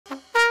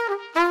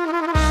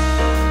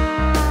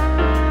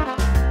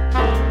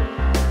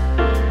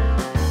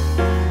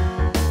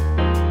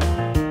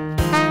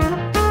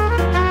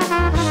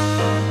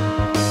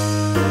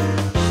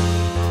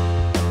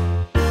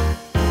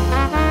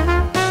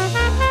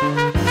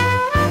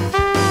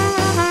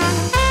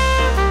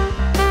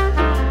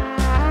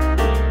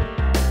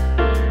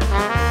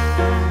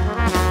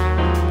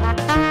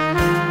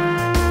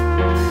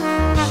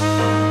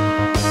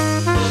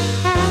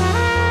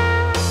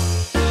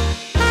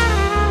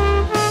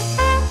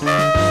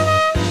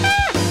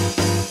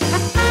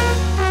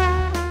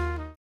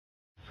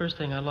first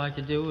thing I'd like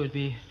to do would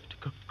be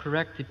to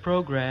correct the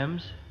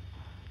programs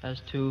as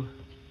to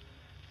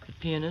the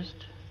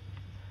pianist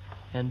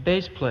and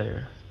bass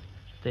player.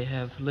 They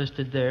have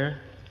listed there.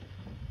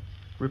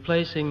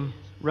 Replacing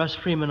Russ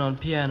Freeman on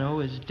piano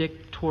is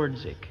Dick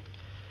Twardzik.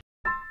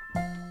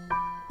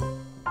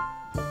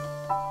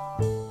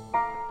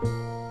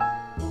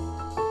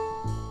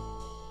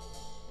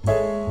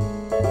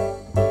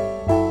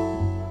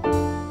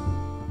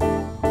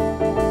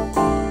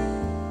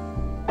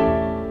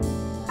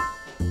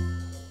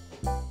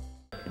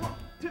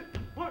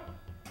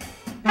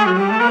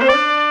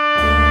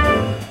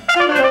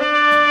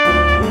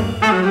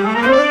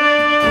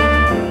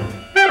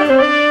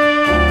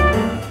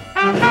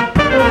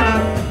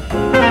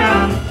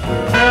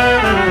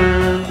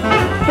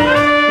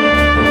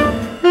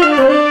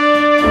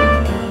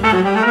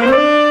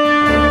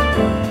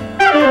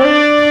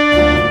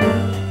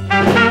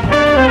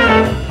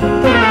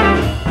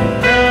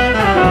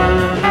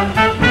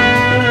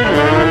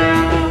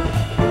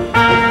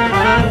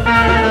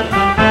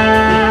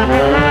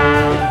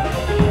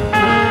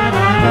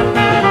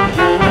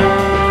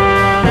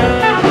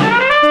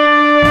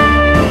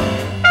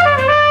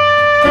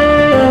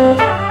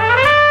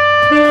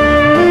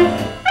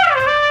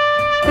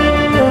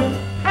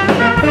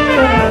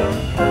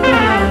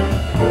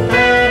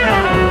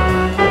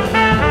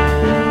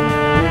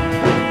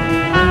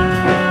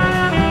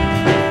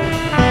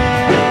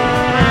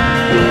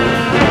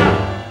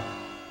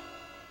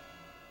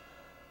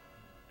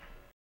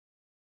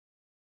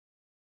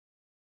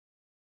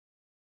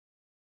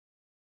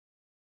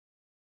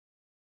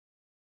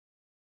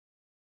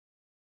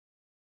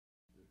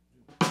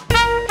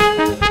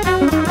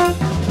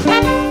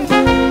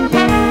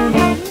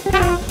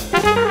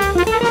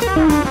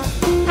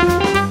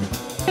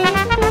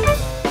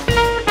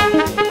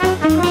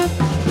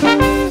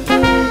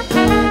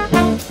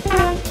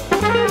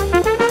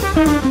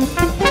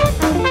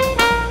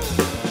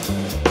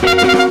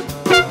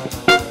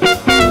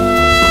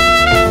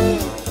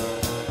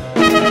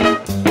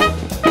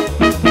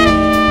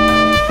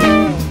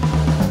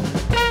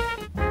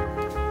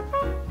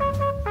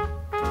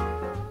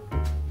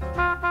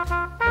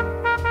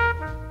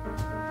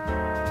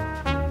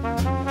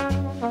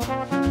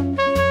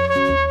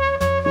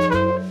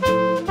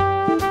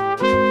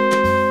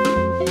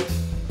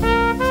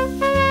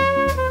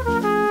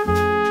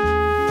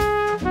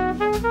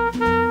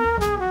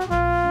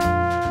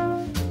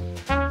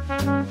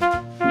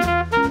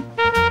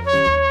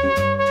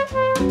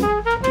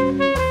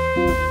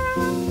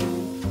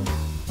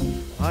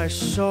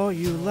 Saw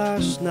you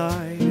last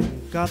night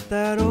and got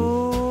that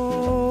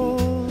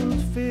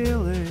old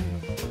feeling.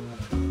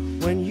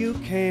 When you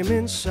came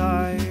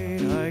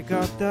inside, I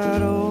got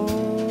that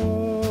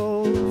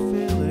old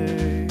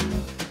feeling.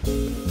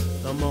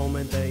 The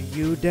moment that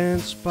you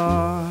danced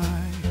by,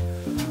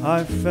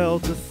 I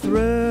felt a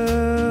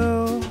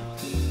thrill.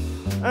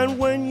 And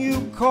when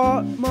you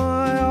caught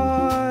my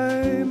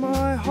eye,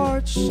 my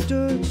heart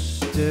stood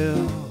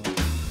still.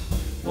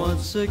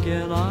 Once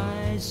again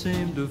I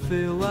seem to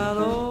feel that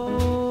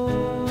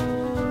old